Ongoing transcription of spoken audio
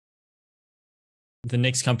The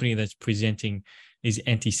next company that's presenting is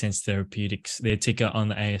Antisense Therapeutics. Their ticker on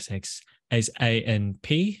the ASX is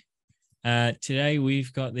ANP. Today,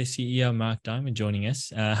 we've got the CEO, Mark Diamond, joining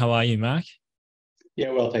us. How are you, Mark?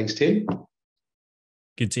 Yeah, well, thanks, Tim.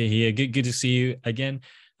 Good to hear. Good to see you again.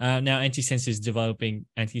 Now, Antisense is developing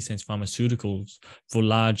antisense pharmaceuticals for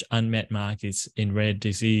large unmet markets in rare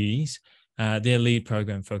disease. Their lead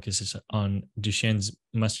program focuses on Duchenne's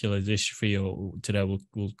muscular dystrophy, or today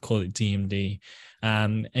we'll call it DMD.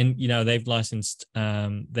 And they've licensed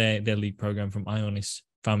their lead program from Ionis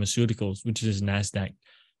Pharmaceuticals, which is a NASDAQ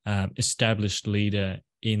established leader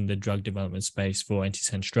in the drug development space for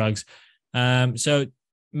antisense drugs. So,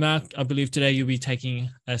 Mark, I believe today you'll be taking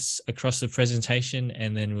us across the presentation,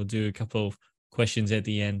 and then we'll do a couple of questions at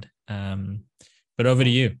the end. But over to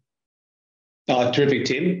you. Terrific,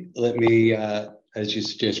 Tim. Let me, as you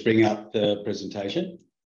suggest, bring up the presentation.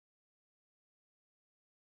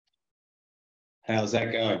 How's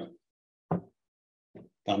that going?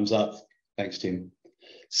 Thumbs up. Thanks, Tim.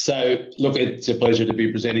 So, look, it's a pleasure to be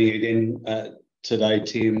presenting again today,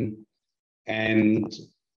 Tim. And,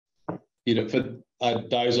 for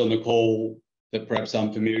those on the call that perhaps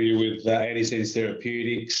aren't familiar with Antisense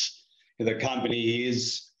Therapeutics, the company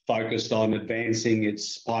is focused on advancing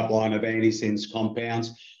its pipeline of antisense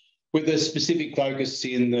compounds with a specific focus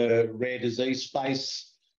in the rare disease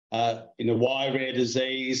space. In a wide rare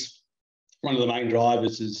disease, one of the main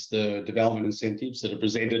drivers is the development incentives that are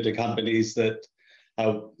presented to companies that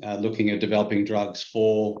are looking at developing drugs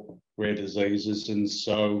for rare diseases. And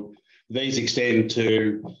so these extend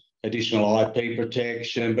to additional IP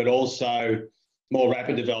protection, but also more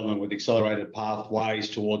rapid development with accelerated pathways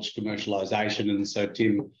towards commercialisation. And so,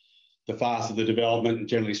 Tim, the faster the development,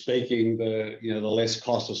 generally speaking, the less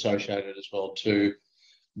cost associated as well too.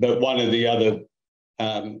 But one of the other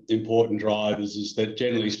important drivers is that,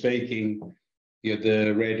 generally speaking,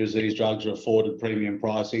 the rare disease drugs are afforded premium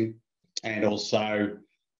pricing and also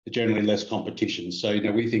generally less competition. So,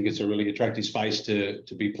 we think it's a really attractive space to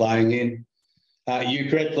be playing in. You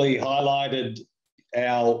correctly highlighted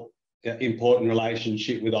our important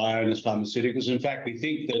relationship with Ionis Pharmaceuticals. In fact, we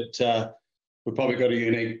think that we've probably got a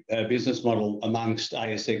unique business model amongst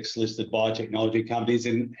ASX-listed biotechnology companies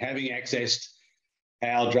in having accessed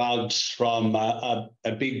our drugs from a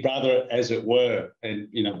big brother, as it were, and,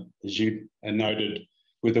 as you noted,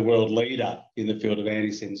 with the world leader in the field of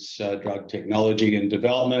antisense drug technology and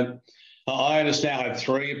development. Ionis now have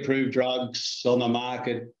 3 approved drugs on the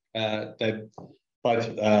market. They've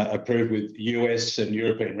both approved with US and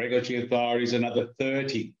European regulatory authorities, another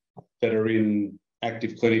 30 that are in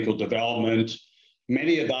active clinical development.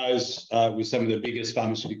 Many of those with some of the biggest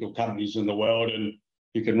pharmaceutical companies in the world, and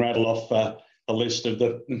you can rattle off a list of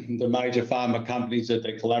the major pharma companies that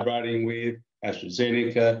they're collaborating with: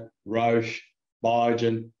 AstraZeneca, Roche,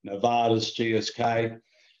 Biogen, Novartis, GSK.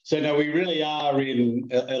 So now we really are in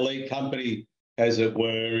elite company, as it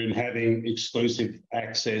were, in having exclusive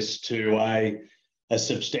access to a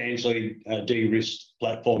substantially de-risked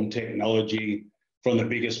platform technology from the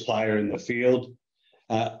biggest player in the field.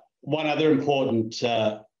 One other important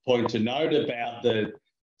point to note about the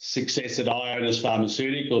success at Ionis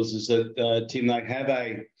Pharmaceuticals is that, Tim, they have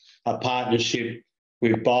a partnership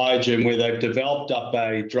with Biogen where they've developed up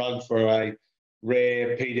a drug for a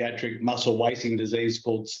rare paediatric muscle wasting disease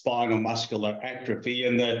called spinal muscular atrophy.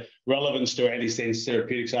 And the relevance to Antisense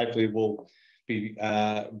Therapeutics hopefully will be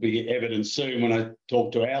evident soon when I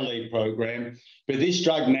talk to our lead program. But this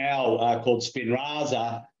drug now, called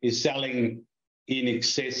Spinraza, is selling in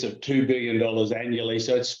excess of $2 billion annually.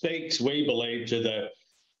 So it speaks, we believe, to the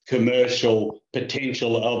commercial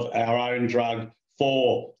potential of our own drug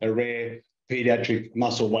for a rare paediatric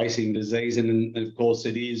muscle wasting disease. And of course,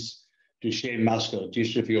 it is Duchenne muscular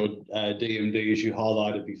dystrophy, or DMD, as you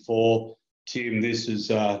highlighted before. Tim, this is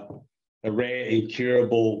a rare,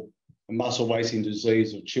 incurable muscle wasting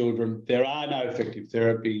disease of children. There are no effective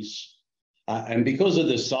therapies. And because of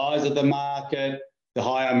the size of the market, the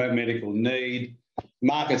high unmet medical need,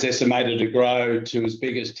 market's estimated to grow to as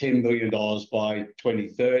big as $10 billion by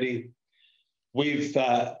 2030. We've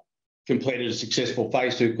completed a successful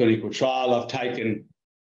phase 2 clinical trial. I've taken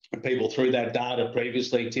people through that data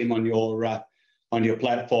previously, Tim, on your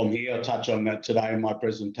platform here. I'll touch on that today in my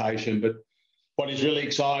presentation. But what is really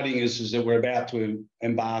exciting is that we're about to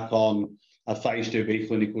embark on a phase 2B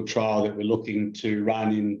clinical trial that we're looking to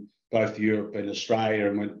run in both Europe and Australia,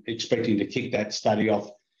 and we're expecting to kick that study off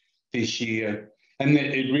this year. And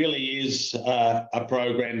it really is a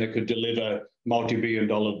program that could deliver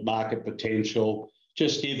multi-billion-dollar market potential,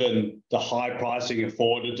 just given the high pricing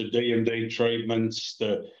afforded to DMD treatments,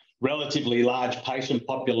 the relatively large patient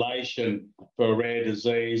population for a rare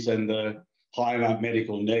disease and the high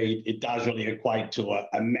medical need, it does really equate to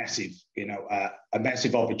a massive, a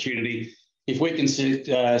massive opportunity. If we can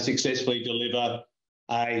successfully deliver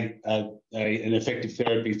an effective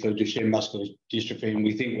therapy for Duchenne muscular dystrophy, and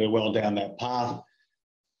we think we're well down that path.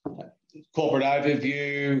 Corporate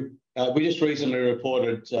overview. We just recently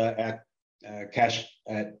reported our cash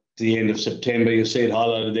at the end of September. You'll see it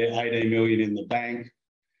highlighted there, 18 million in the bank.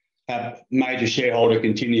 Our major shareholder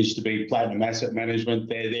continues to be Platinum Asset Management.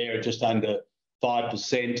 They're there at just under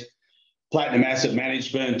 5%. Platinum Asset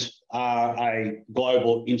Management are a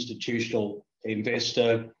global institutional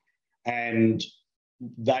investor, and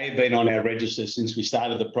they've been on our register since we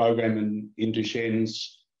started the program in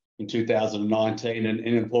Duchenne's in 2019. And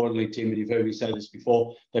importantly, Tim, and you've heard me say this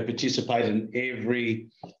before, they participate in every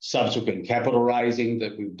subsequent capital raising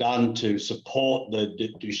that we've done to support the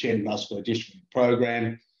Duchenne muscular dystrophy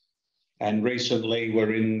program. And recently,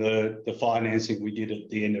 we're in the financing we did at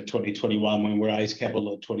the end of 2021 when we raised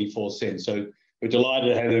capital at 24 cents. So we're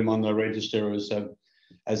delighted to have them on the register as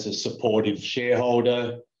a supportive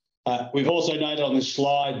shareholder. We've also noted on this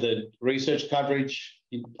slide that research coverage.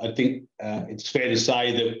 I think it's fair to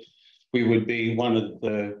say that we would be one of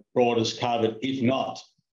the broadest covered, if not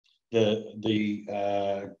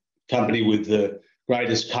the company with the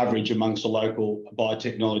greatest coverage amongst the local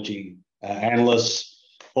biotechnology analysts.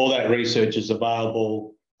 All that research is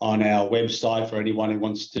available on our website for anyone who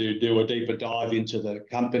wants to do a deeper dive into the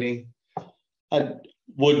company. I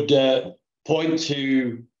would point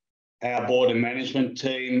to our board and management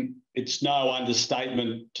team. It's no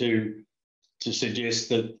understatement to suggest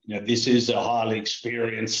that this is a highly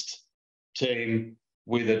experienced team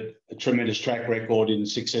with a tremendous track record in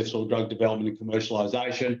successful drug development and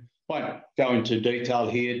commercialisation. Won't go into detail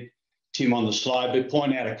here, Tim, on the slide, but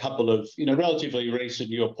point out a couple of relatively recent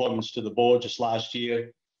new appointments to the board just last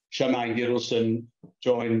year. Charmaine Gittleson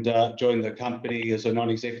joined the company as a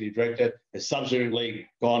non-executive director, has subsequently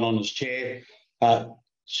gone on as chair.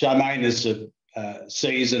 Charmaine is a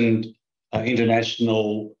seasoned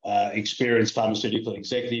international experienced pharmaceutical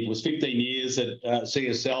executive, was 15 years at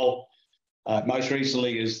CSL, most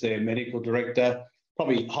recently as their medical director.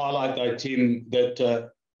 Probably highlight though, Tim,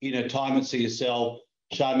 that in her time at CSL,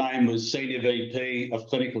 Charmaine was Senior VP of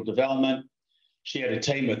Clinical Development. She had a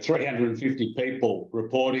team of 350 people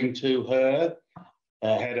reporting to her,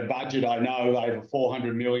 had a budget, I know, over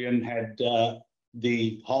 400 million, had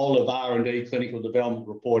the whole of R&D clinical development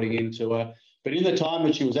reporting into her. But in the time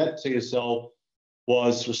when she was at CSL,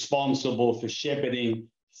 was responsible for shepherding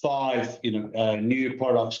 5 new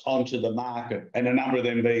products onto the market, and a number of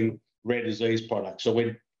them being rare disease products. So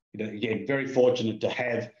we're again very fortunate to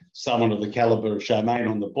have someone of the caliber of Charmaine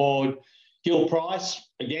on the board. Gil Price,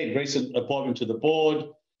 again, recent appointment to the board,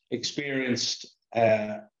 experienced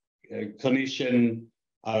clinician,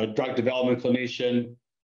 drug development clinician,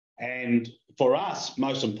 and for us,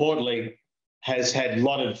 most importantly, has had a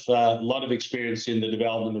lot of experience in the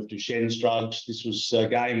development of Duchenne's drugs. This was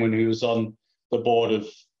again when he was on the board of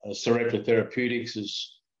Sarepta Therapeutics.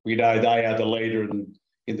 As we know, they are the leader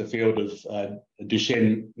in the field of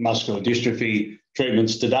Duchenne muscular dystrophy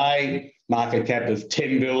treatments today, market cap of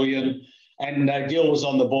 10 billion. And Gil was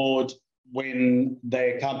on the board when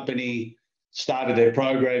their company started their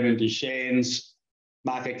program in Duchenne's,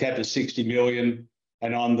 market cap of 60 million,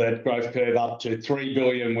 and on that growth curve up to 3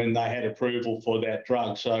 billion when they had approval for that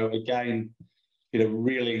drug. So again,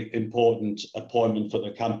 really important appointment for the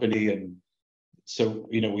company. And so,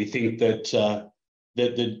 we think that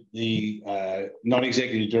the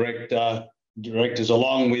non-executive directors,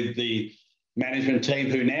 along with the management team,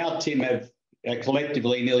 who now, Tim, have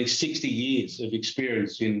collectively nearly 60 years of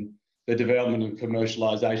experience in the development and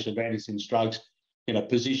commercialisation of antisense drugs,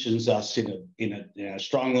 positions us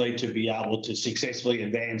strongly to be able to successfully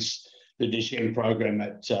advance the Duchenne program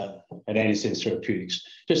at Antisense Therapeutics.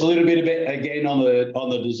 Just a little bit of it again on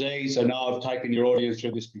the disease. I know I've taken your audience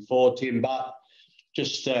through this before, Tim, but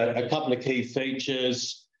just a couple of key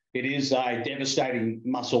features. It is a devastating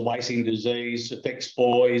muscle wasting disease, affects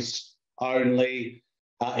boys only.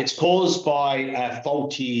 It's caused by a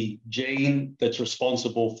faulty gene that's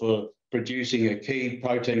responsible for producing a key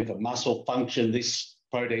protein for muscle function. This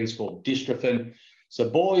protein is called dystrophin. So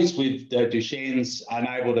boys with Duchenne's are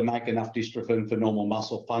unable to make enough dystrophin for normal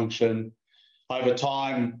muscle function. Over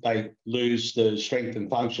time, they lose the strength and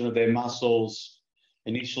function of their muscles.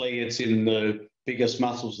 Initially, it's in the biggest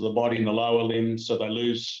muscles of the body, in the lower limbs, so they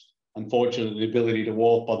lose, unfortunately, the ability to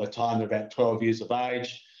walk by the time they're about 12 years of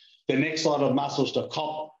age. The next lot of muscles to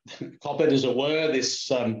cop it, as it were, this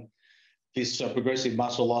progressive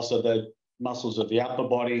muscle loss are the muscles of the upper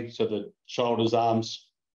body, so the shoulders, arms,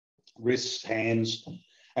 wrists, hands.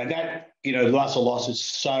 And that, muscle loss is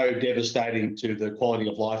so devastating to the quality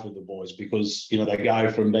of life of the boys, because, they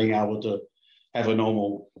go from being able to have a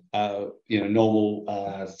normal,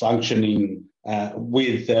 functioning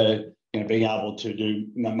with, being able to do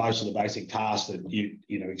most of the basic tasks that you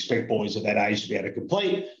expect boys at that age to be able to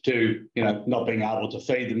complete, to, not being able to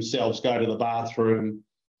feed themselves, go to the bathroom,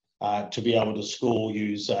 to be able to school,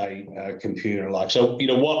 use a computer. So,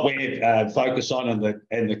 what we're focused on,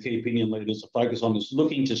 and the key opinion leaders are focused on, is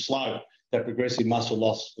looking to slow that progressive muscle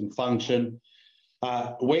loss and function.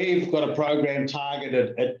 We've got a program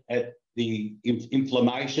targeted at the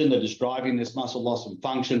inflammation that is driving this muscle loss and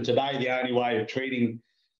function. Today, the only way of treating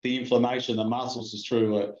the inflammation of the muscles is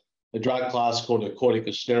through a drug class called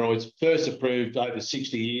corticosteroids, first approved over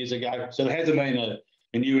 60 years ago. So there hasn't been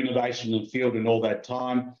a new innovation in the field in all that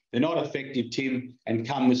time. They're not effective, Tim, and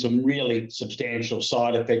come with some really substantial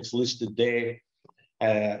side effects listed there,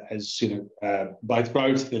 as both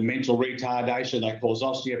growth and mental retardation. They cause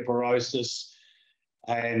osteoporosis,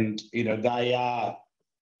 and they are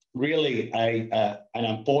really an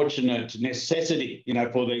unfortunate necessity,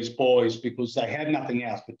 for these boys, because they have nothing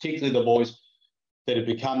else, particularly the boys that have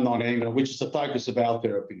become non-ambulant, which is the focus of our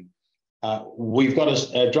therapy. We've got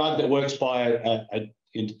a drug that works by a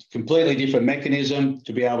completely different mechanism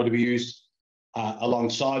to be able to be used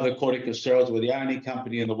alongside the corticosteroids. We're the only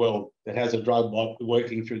company in the world that has a drug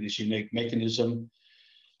working through this unique mechanism.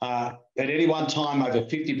 At any one time, over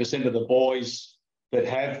 50% of the boys that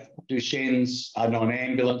have Duchenne's are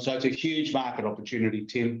non-ambulant. So it's a huge market opportunity,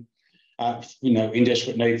 Tim, in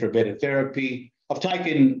desperate need for a better therapy. I've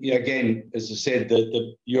taken, again, as I said,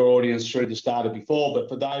 your audience through this data before, but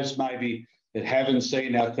for those maybe that haven't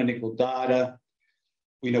seen our clinical data,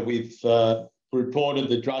 we've reported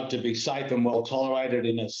the drug to be safe and well tolerated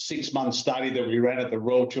in a 6-month study that we ran at the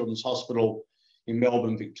Royal Children's Hospital in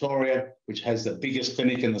Melbourne, Victoria, which has the biggest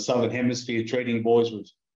clinic in the Southern Hemisphere treating boys with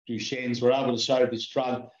Duchenne's. We're able to show this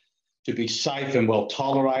drug to be safe and well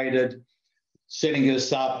tolerated, setting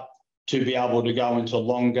us up to be able to go into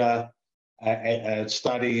longer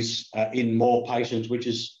studies in more patients, which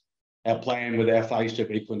is our plan with our phase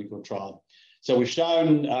 2B clinical trial. So we've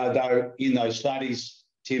shown, though, in those studies,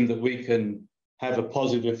 Tim, that we can have a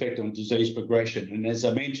positive effect on disease progression. And as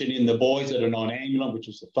I mentioned, in the boys that are non-ambulant, which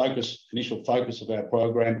was the initial focus of our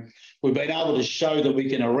program, we've been able to show that we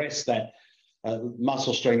can arrest that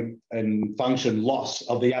muscle strength and function loss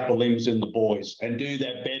of the upper limbs in the boys, and do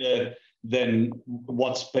that better than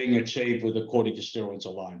what's being achieved with the corticosteroids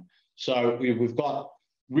alone. So we've got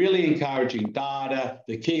really encouraging data.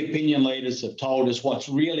 The key opinion leaders have told us what's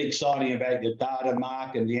really exciting about the data,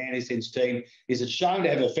 Mark, and the Antisense team, is it's shown to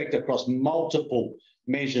have effect across multiple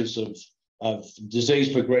measures of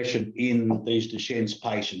disease progression in these Duchenne's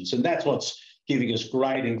patients. And that's what's giving us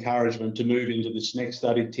great encouragement to move into this next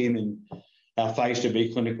study, Tim, in our phase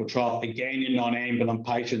 2B clinical trial, again in non-ambulant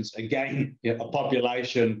patients, again, a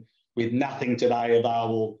population with nothing today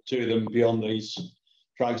available to them beyond these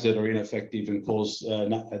drugs that are ineffective and cause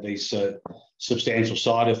these substantial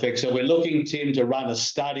side effects. So we're looking, Tim, to run a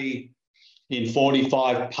study in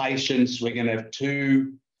 45 patients. We're going to have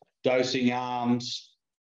 2 dosing arms,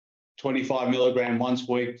 25 milligram once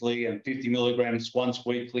weekly and 50 milligrams once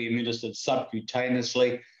weekly, administered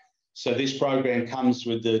subcutaneously. So this program comes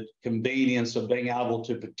with the convenience of being able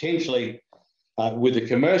to potentially, with a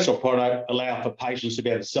commercial product, allow for patients to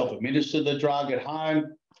be able to self-administer the drug at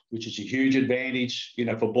home, which is a huge advantage,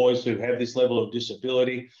 for boys who have this level of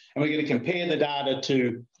disability. And we're going to compare the data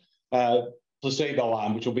to placebo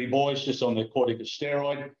arm, which will be boys just on the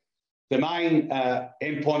corticosteroid. The main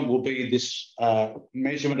endpoint will be this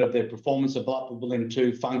measurement of their performance of upper limb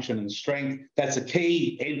 2 function and strength. That's a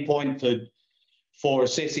key endpoint for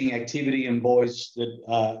assessing activity in boys that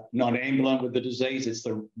are non-ambulant with the disease. It's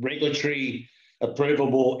the regulatory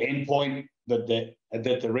approvable endpoint that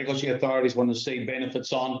the regulatory authorities want to see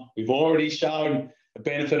benefits on. We've already shown a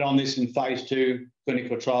benefit on this in phase 2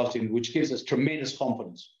 clinical trials, which gives us tremendous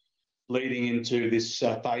confidence leading into this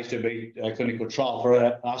phase 2B clinical trial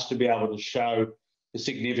for us to be able to show a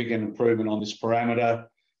significant improvement on this parameter.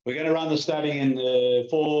 We're going to run the study in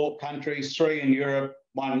 4 countries, 3 in Europe,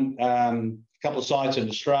 1 couple of sites in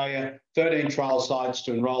Australia, 13 trial sites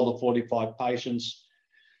to enrol the 45 patients.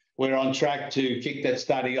 We're on track to kick that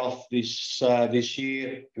study off this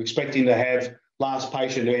year. We're expecting to have last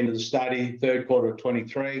patient to enter the study, 3rd quarter of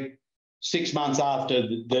 23. 6 months after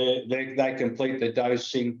they complete the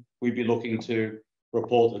dosing, we'd be looking to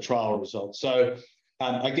report the trial results. So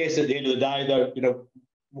I guess at the end of the day, though,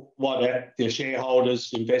 what the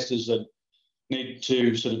shareholders, investors that need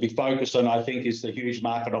to sort of be focused on, I think, is the huge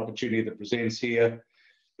market opportunity that presents here.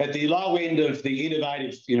 At the low end of the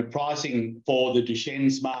innovative, pricing for the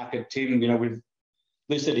Duchenne's market, Tim, we've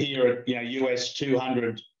listed here at, US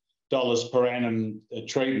 $200 per annum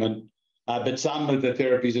treatment, but some of the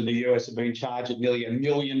therapies in the US have been charged at nearly $1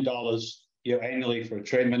 million annually for a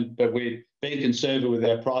treatment, but we're being conservative with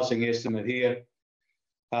our pricing estimate here.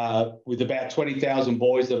 With about 20,000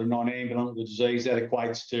 boys that are non-ambulant with the disease, that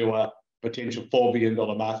equates to a potential $4 billion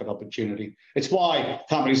market opportunity. It's why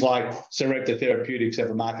companies like Sarepta Therapeutics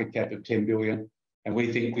have a market cap of $10 billion, and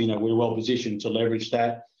we think we're well positioned to leverage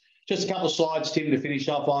that. Just a couple of slides, Tim, to finish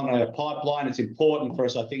up on our pipeline. It's important for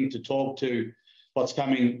us, I think, to talk to what's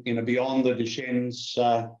coming beyond the Duchenne's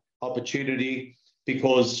opportunity,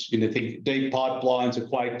 because think deep pipelines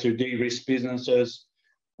equate to de-risk businesses.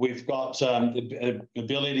 We've got the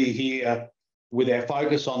ability here with our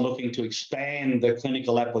focus on looking to expand the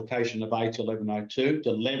clinical application of AT1102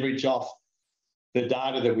 to leverage off the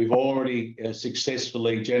data that we've already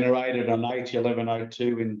successfully generated on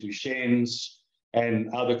AT1102 in Duchenne's and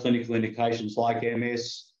other clinical indications like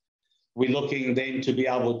MS. We're looking then to be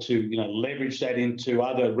able to leverage that into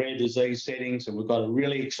other rare disease settings, and we've got a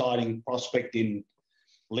really exciting prospect in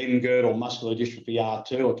limb-girdle muscular dystrophy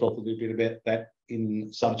R2. I'll talk a little bit about that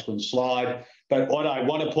in subsequent slide. But what I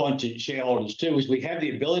want to point to shareholders too is we have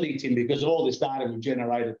the ability, Tim, because of all this data we've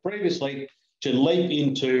generated previously, to leap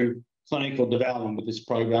into clinical development with this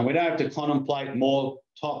program. We don't have to contemplate more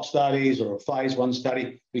tox studies or a phase 1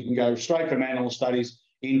 study. We can go straight from animal studies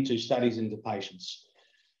into patients.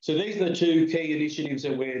 So these are the two key initiatives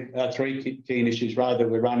that three key initiatives rather that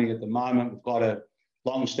we're running at the moment. We've got a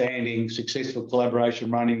long-standing successful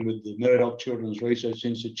collaboration running with the Murdoch Children's Research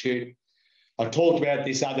Institute. I talked about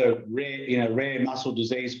this other rare muscle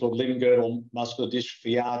disease called limb-girdle muscular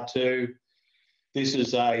dystrophy R2. This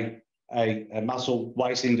is a muscle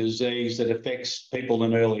wasting disease that affects people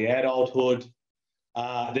in early adulthood.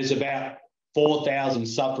 There's about 4,000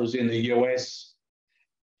 sufferers in the US.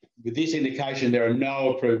 With this indication, there are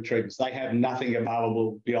no approved treatments. They have nothing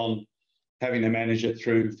available beyond having to manage it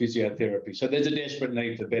through physiotherapy. So there's a desperate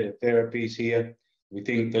need for better therapies here. We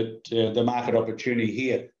think that the market opportunity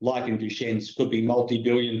here, like in Duchenne's, could be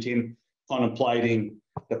multi-billion, Tim, contemplating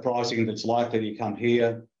the pricing that's likely to come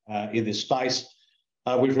here in this space.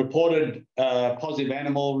 We've reported positive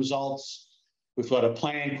animal results. We've got a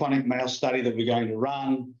planned chronic mouse study that we're going to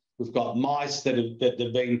run. We've got mice that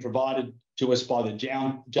have been provided to us by the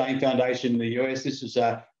Jane Foundation in the US. This is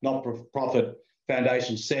a not-for-profit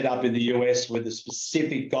foundation set up in the US with the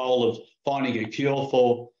specific goal of finding a cure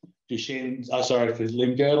for for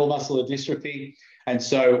limb-girdle muscular dystrophy. And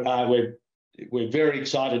so we're very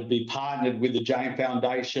excited to be partnered with the Jane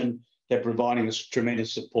Foundation. They're providing us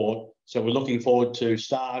tremendous support. So we're looking forward to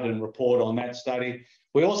start and report on that study.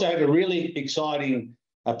 We also have a really exciting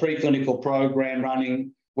preclinical program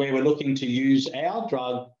running where we're looking to use our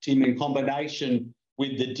drug, Tim, in combination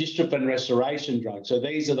with the dystrophin restoration drug. So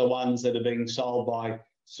these are the ones that are being sold by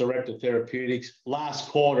Sarepta Therapeutics. Last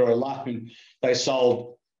quarter alone, they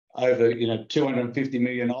sold over 250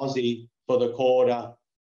 million Aussie for the quarter.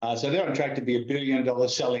 So they're on track to be $1 billion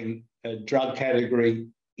selling drug category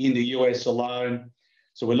in the US alone.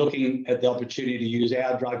 So we're looking at the opportunity to use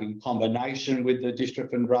our drug in combination with the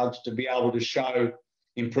dystrophin drugs to be able to show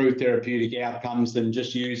improved therapeutic outcomes than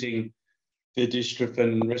just using the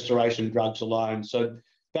dystrophin restoration drugs alone. So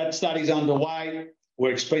that study's underway.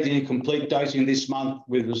 We're expecting to complete dosing this month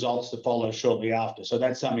with results to follow shortly after. So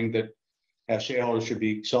that's something that our shareholders should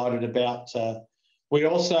be excited about. We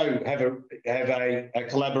also have a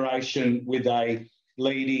collaboration with a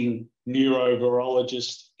leading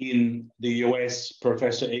neurovirologist in the US,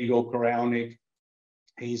 Professor Igor Koralnik.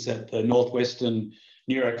 He's at the Northwestern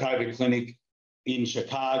Neuro-COVID Clinic in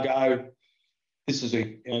Chicago. This is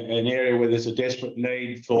an area where there's a desperate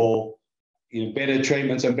need for better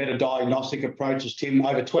treatments and better diagnostic approaches. Tim,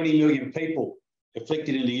 over 20 million people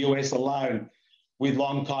afflicted in the US alone with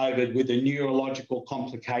long COVID, with the neurological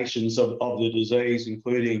complications of the disease,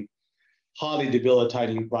 including highly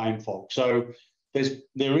debilitating brain fog. So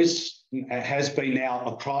there has been now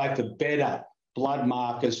a cry for better blood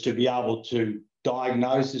markers to be able to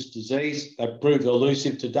diagnose this disease. They've proved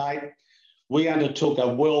elusive to date. We undertook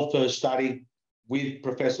a world-first study with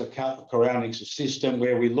Professor Koralnik's assistant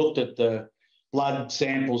where we looked at the blood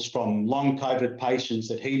samples from long COVID patients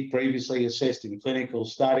that he previously assessed in clinical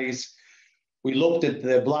studies. We looked at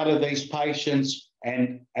the blood of these patients,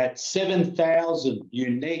 and at 7,000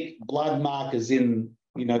 unique blood markers in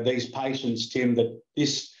these patients, Tim, that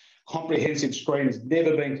this comprehensive screen has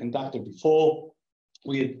never been conducted before.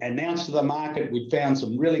 We had announced to the market we'd found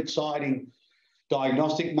some really exciting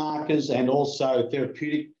diagnostic markers and also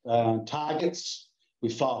therapeutic targets. We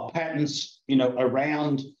file patents,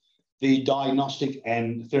 around the diagnostic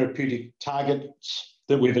and therapeutic targets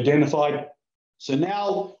that we've identified. So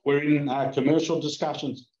now we're in commercial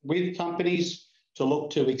discussions with companies to look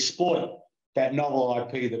to exploit that novel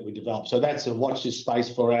IP that we developed. So that's a watch this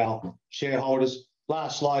space for our shareholders.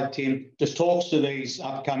 Last slide, Tim, just talks to these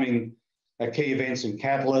upcoming key events and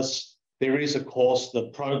catalysts. There is, of course, the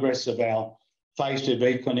progress of our phase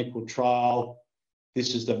 2B clinical trial.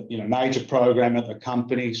 This is the major program at the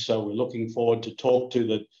company, so we're looking forward to talk to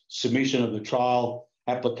the submission of the trial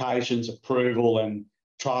applications, approval, and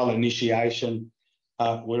trial initiation.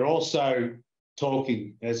 We're also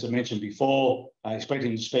talking, as I mentioned before,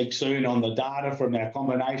 expecting to speak soon on the data from our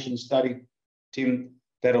combination study, Tim.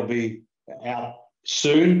 That'll be out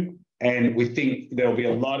soon, and we think there'll be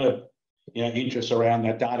a lot of interest around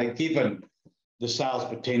that data, given the sales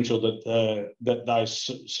potential that those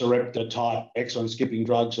Sarepta-type exon-skipping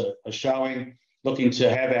drugs are showing. Looking to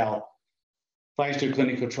have our phase 2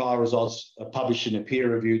 clinical trial results published in a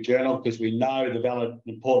peer-reviewed journal, because we know the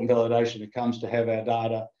important validation that comes to have our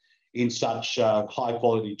data in such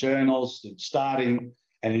high-quality journals, starting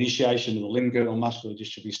and initiation of the limb-girdle muscular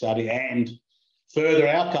dystrophy study, and further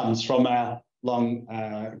outcomes from our long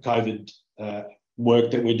COVID work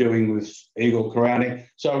that we're doing with Eagle Corrowning.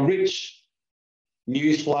 So a rich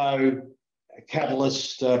news flow,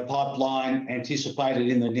 catalyst pipeline anticipated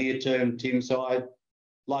in the near term, Tim. So I'd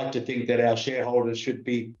like to think that our shareholders should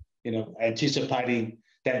be, anticipating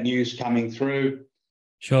that news coming through.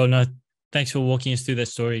 Sure. No, thanks for walking us through that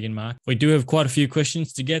story again, Mark. We do have quite a few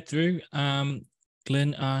questions to get through.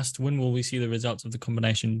 Glenn asked, when will we see the results of the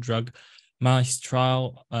combination drug mice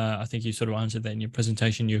trial? I think you sort of answered that in your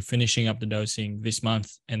presentation. You're finishing up the dosing this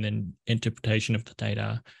month, and then interpretation of the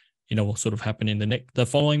data, will sort of happen in the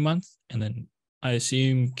following month. And then I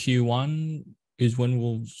assume Q1 is when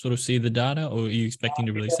we'll sort of see the data, or are you expecting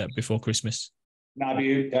to release that before Christmas? No,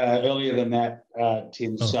 earlier than that,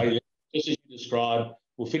 Tim. Okay. So just as you described,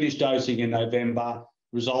 we'll finish dosing in November,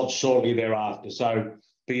 results shortly thereafter. So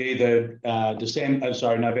be either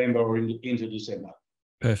November or into December.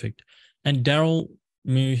 Perfect. And Daryl,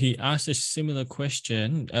 he asked a similar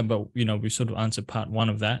question, but we sort of answered part one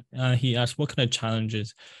of that. He asked, what kind of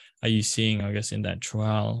challenges are you seeing, I guess, in that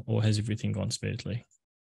trial, or has everything gone smoothly?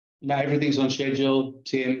 No, everything's on schedule,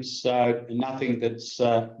 Tim. So nothing that's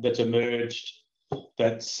emerged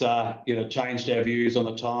that's changed our views on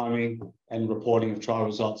the timing and reporting of trial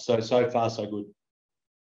results. So far, so good.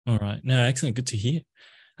 All right. No, excellent. Good to hear.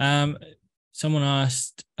 Someone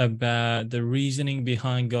asked about the reasoning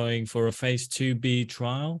behind going for a phase 2B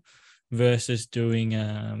trial versus doing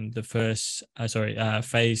the first,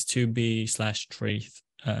 phase 2B/3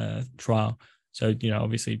 trial. So,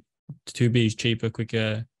 obviously 2B is cheaper,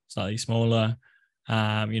 quicker, slightly smaller.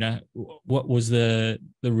 What was the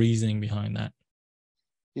reasoning behind that?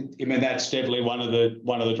 I mean, that's definitely one of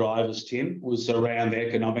the drivers, Tim, was around the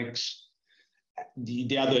economics.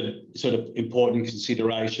 The other sort of important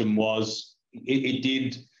consideration was it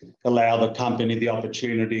did allow the company the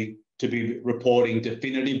opportunity to be reporting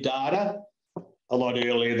definitive data a lot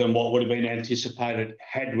earlier than what would have been anticipated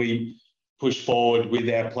had we pushed forward with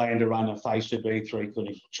our plan to run a phase 2B/3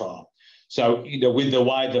 clinical trial. So, with the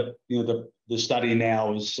way that the study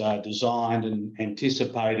now is designed and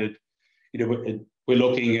anticipated, we're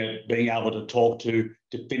looking at being able to talk to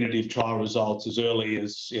definitive trial results as early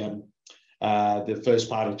as the first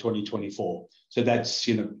part of 2024. So that's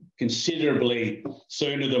considerably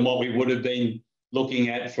sooner than what we would have been looking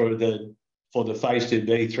at for the phase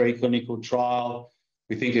 2B/3 clinical trial.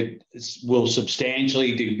 We think it will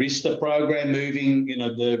substantially de-risk the program, moving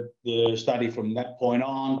the study from that point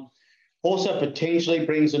on. Also potentially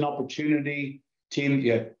brings an opportunity, Tim,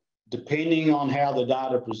 depending on how the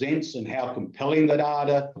data presents and how compelling the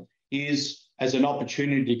data is, as an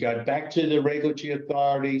opportunity to go back to the regulatory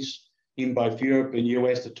authorities in both Europe and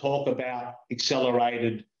US to talk about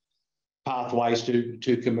accelerated pathways to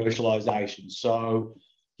commercialisation. So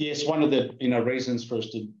yes, one of the reasons for us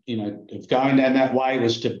to of going down that way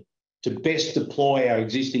was to best deploy our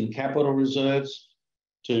existing capital reserves,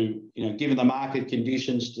 to given the market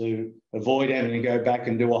conditions, to avoid having to go back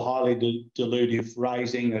and do a highly dilutive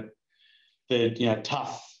raising at the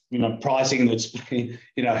tough pricing that's been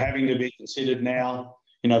having to be considered now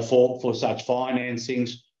for such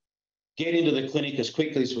financings. Get into the clinic as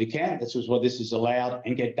quickly as we can. This is what this is allowed,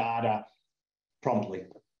 and get data promptly.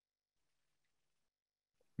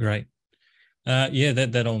 Great.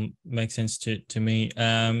 That all makes sense to me.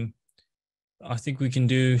 I think we can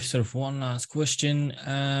do sort of one last question.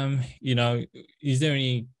 Is there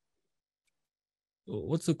any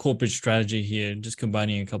what's the corporate strategy here? Just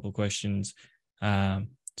combining a couple of questions to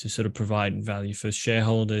sort of provide value for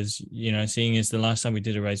shareholders. Seeing as the last time we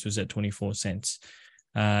did a raise was at 24 cents.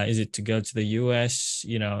 Is it to go to the US?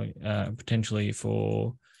 Potentially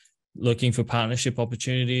for looking for partnership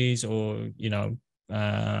opportunities, or is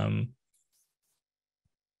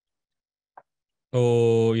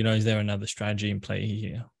there another strategy in play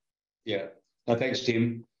here? Yeah. No, thanks,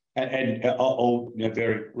 Tim. And all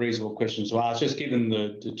very reasonable questions to ask, just given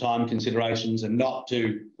the time considerations and not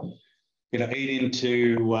to eat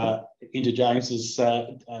into James's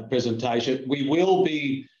presentation. We will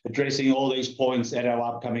be addressing all these points at our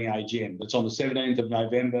upcoming AGM. It's on the 17th of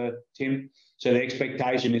November, Tim. So the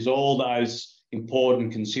expectation is all those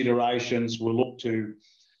important considerations we'll look to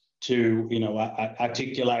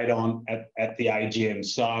articulate on at the AGM.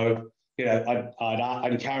 So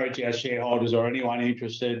I'd encourage our shareholders or anyone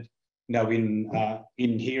interested in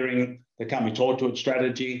hearing the company talk to its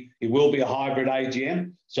strategy. It will be a hybrid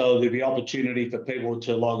AGM, so there'll be opportunity for people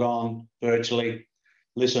to log on virtually,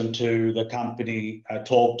 listen to the company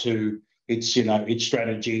talk to its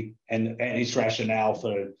strategy and its rationale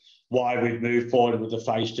for why we've moved forward with the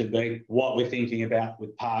phase 2B, what we're thinking about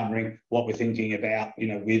with partnering, what we're thinking about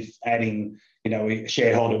with adding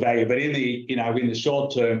shareholder value. But in the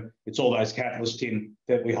short term, it's all those catalysts, Tim,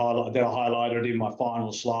 that are highlighted in my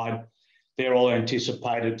final slide. They're all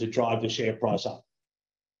anticipated to drive the share price up.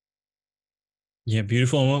 Yeah,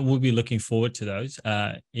 beautiful. And we'll be looking forward to those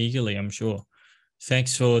eagerly, I'm sure.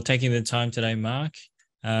 Thanks for taking the time today, Mark.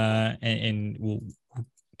 And we'll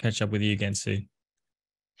catch up with you again soon.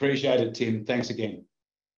 Appreciate it, Tim. Thanks again.